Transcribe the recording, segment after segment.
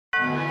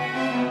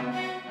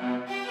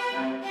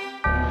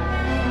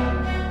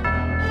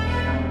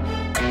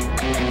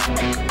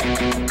Hey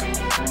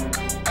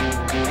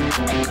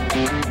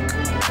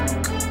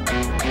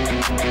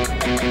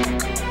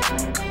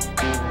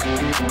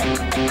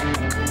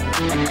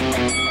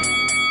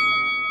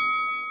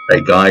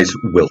guys,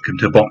 welcome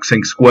to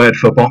Boxing Squared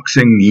for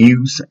boxing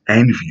news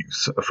and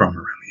views from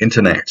around the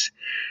internet.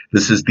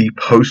 This is the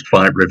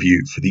post-fight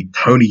review for the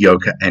Tony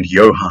Yoka and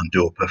Johann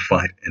Duhaupas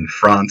fight in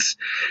France.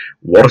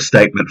 What a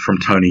statement from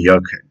Tony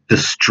Yoka,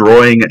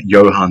 destroying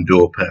Johann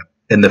Duhaupas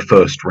in the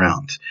first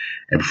round.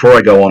 And before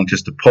I go on,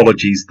 just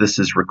apologies, this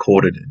is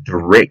recorded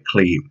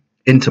directly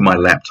into my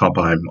laptop.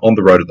 I'm on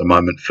the road at the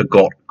moment,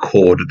 forgot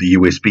cord the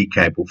USB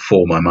cable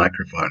for my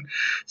microphone,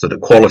 so the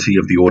quality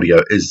of the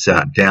audio is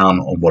down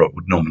on what it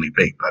would normally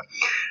be,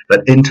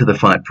 but into the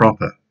fight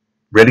proper.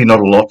 Really not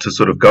a lot to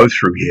sort of go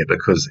through here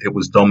because it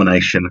was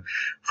domination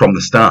from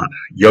the start.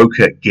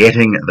 Yoka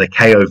getting the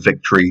KO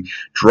victory,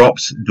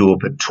 drops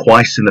Duhaupas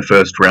twice in the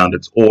first round.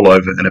 It's all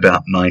over in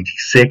about 90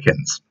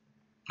 seconds.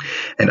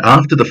 And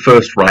after the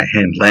first right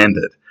hand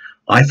landed,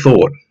 I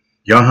thought,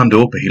 Johann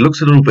Duhaupas, he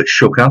looks a little bit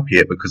shook up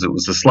here because it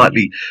was a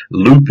slightly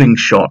looping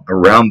shot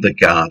around the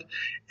guard.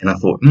 And I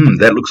thought,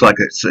 that looks like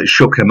it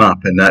shook him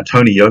up. And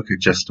Tony Yoka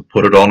just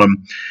put it on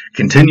him,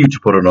 continued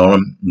to put it on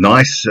him.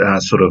 Nice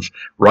sort of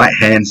right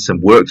hand, some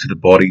work to the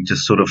body,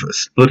 just sort of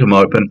split him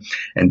open.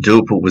 And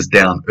Duhaupas was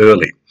down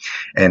early.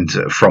 And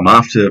from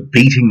after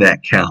beating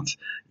that count,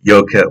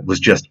 Yoka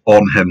was just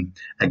on him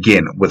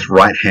again with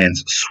right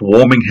hands,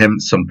 swarming him,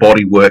 some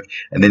body work,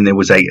 and then there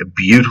was a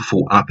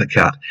beautiful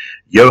uppercut.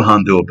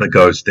 Johann Duhaupas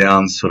goes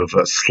down, sort of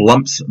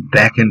slumps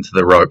back into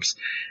the ropes,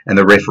 and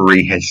the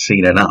referee has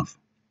seen enough.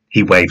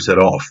 He waves it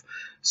off.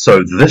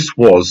 So this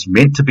was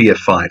meant to be a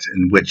fight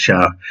in which,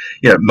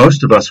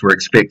 most of us were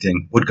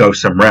expecting would go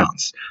some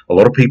rounds. A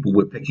lot of people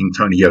were picking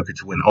Tony Yoka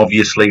to win,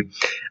 obviously,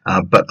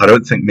 but I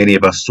don't think many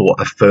of us saw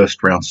a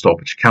first round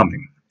stoppage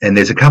coming. And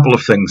there's a couple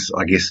of things,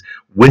 I guess,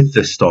 with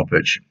this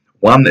stoppage.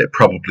 One that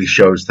probably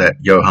shows that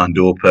Johann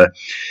Duhaupas,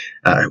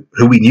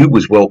 who we knew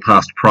was well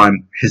past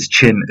prime, his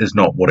chin is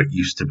not what it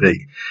used to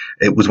be.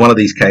 It was one of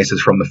these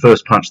cases from the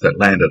first punch that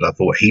landed, I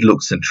thought he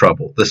looks in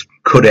trouble. This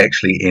could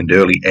actually end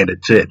early, and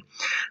it did.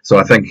 So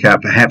I think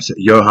perhaps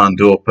Johann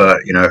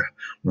Duhaupas,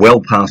 well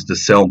past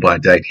his sell-by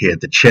date here,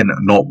 the chin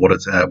not what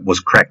it was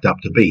cracked up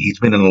to be. He's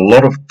been in a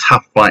lot of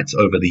tough fights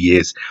over the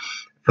years.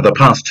 For the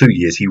past 2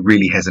 years, he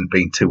really hasn't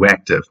been too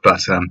active.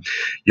 But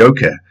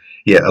Yoka,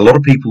 a lot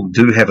of people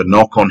do have a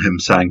knock on him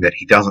saying that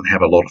he doesn't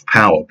have a lot of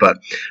power. But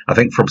I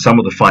think from some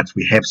of the fights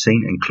we have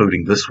seen,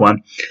 including this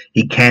one,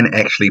 he can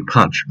actually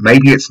punch.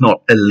 Maybe it's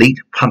not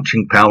elite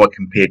punching power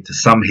compared to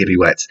some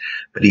heavyweights,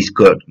 but he's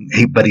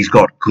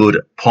got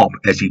good pop,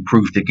 as he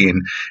proved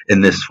again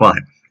in this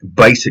fight.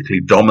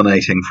 Basically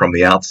dominating from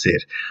the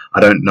outset.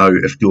 I don't know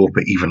if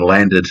Duhaupas even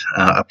landed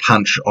a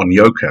punch on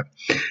Yoka.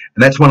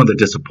 And that's one of the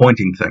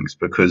disappointing things,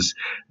 because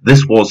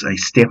this was a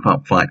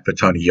step-up fight for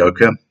Tony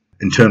Yoka.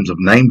 In terms of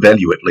name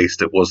value, at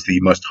least, it was the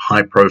most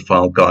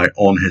high-profile guy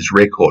on his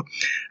record.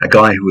 A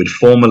guy who had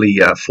formerly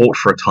fought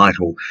for a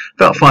title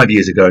about 5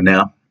 years ago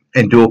now,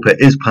 and Duhaupas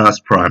is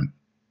past prime.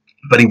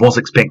 But he was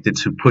expected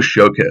to push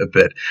Yoka a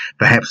bit,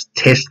 perhaps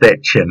test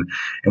that chin,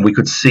 and we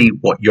could see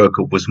what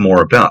Yoka was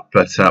more about.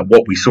 But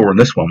what we saw in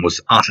this one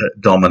was utter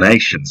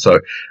domination.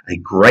 So a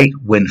great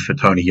win for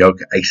Tony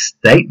Yoka, a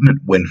statement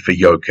win for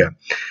Yoka.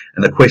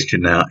 And the question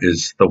now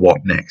is the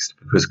what next?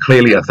 Because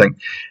clearly I think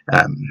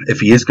if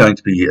he is going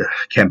to be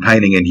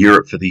campaigning in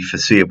Europe for the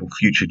foreseeable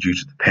future due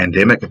to the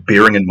pandemic,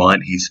 bearing in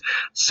mind he's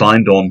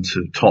signed on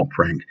to Top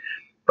Rank,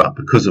 but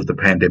because of the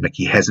pandemic,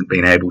 he hasn't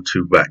been able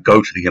to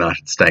go to the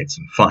United States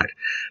and fight.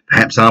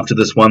 Perhaps after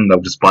this one, they'll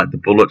just bite the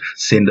bullet,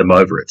 send him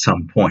over at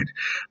some point.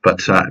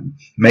 But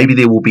maybe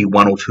there will be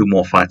 1 or 2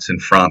 more fights in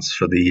France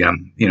for the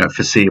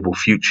foreseeable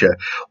future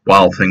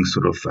while things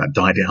sort of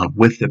die down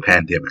with the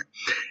pandemic.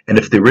 And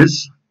if there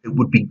is, it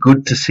would be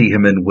good to see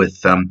him in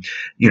with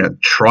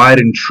tried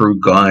and true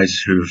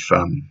guys who've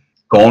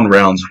gone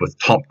rounds with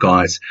top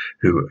guys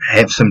who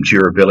have some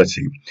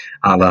durability,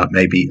 a la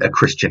maybe a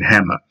Christian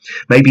Hammer,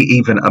 maybe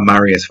even a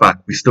Marius Vach.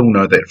 We still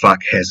know that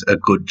Vach has a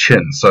good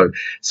chin, so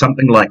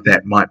something like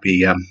that might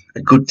be a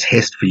good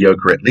test for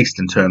Yoka, at least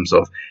in terms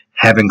of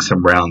having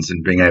some rounds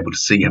and being able to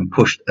see him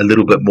pushed a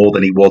little bit more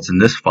than he was in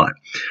this fight.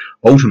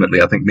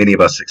 Ultimately, I think many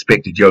of us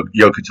expected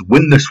Yoka to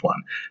win this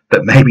one,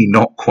 but maybe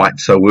not quite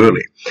so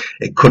early.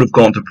 It could have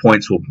gone to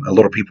points, or a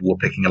lot of people were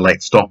picking a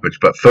late stoppage,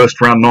 but first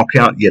round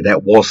knockout,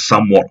 that was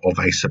somewhat of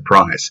a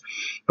surprise.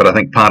 But I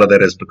think part of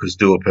that is because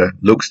Duhaupas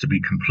looks to be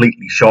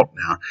completely shot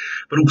now.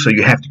 But also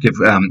you have to give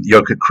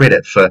Yoka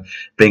credit for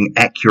being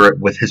accurate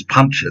with his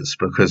punches,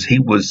 because he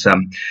was,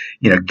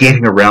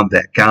 getting around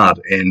that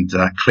guard, and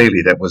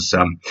clearly that was,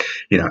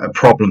 a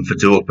problem for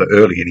Duhaupas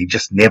early, and he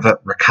just never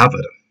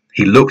recovered.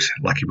 He looked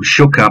like he was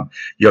shook up.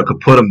 Yoka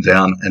put him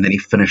down, and then he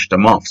finished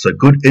him off. So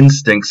good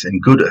instincts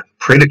and good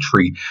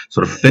predatory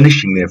sort of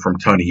finishing there from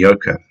Tony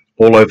Yoka,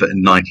 all over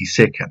in 90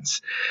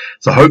 seconds.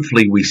 So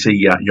hopefully we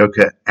see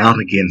Yoka out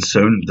again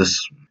soon.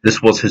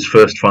 This was his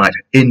first fight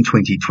in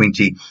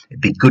 2020.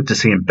 It'd be good to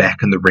see him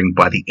back in the ring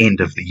by the end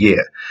of the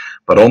year.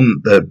 But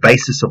on the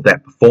basis of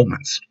that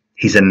performance,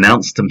 He's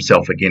announced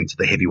himself again to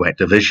the heavyweight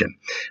division.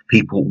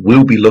 People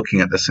will be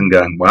looking at this and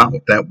going, wow,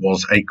 that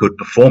was a good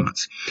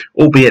performance.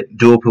 Albeit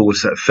Duhaupas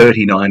was at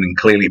 39 and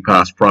clearly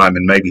past prime,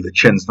 and maybe the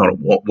chin's not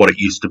what it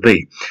used to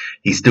be.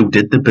 He still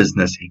did the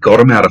business. He got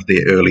him out of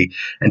there early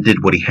and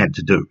did what he had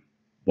to do.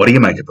 What do you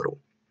make of it all?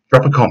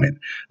 Drop a comment,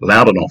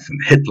 loud and often,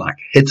 hit like,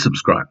 hit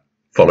subscribe.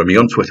 Follow me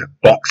on Twitter,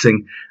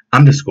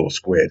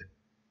 boxing_squared.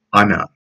 I'm out.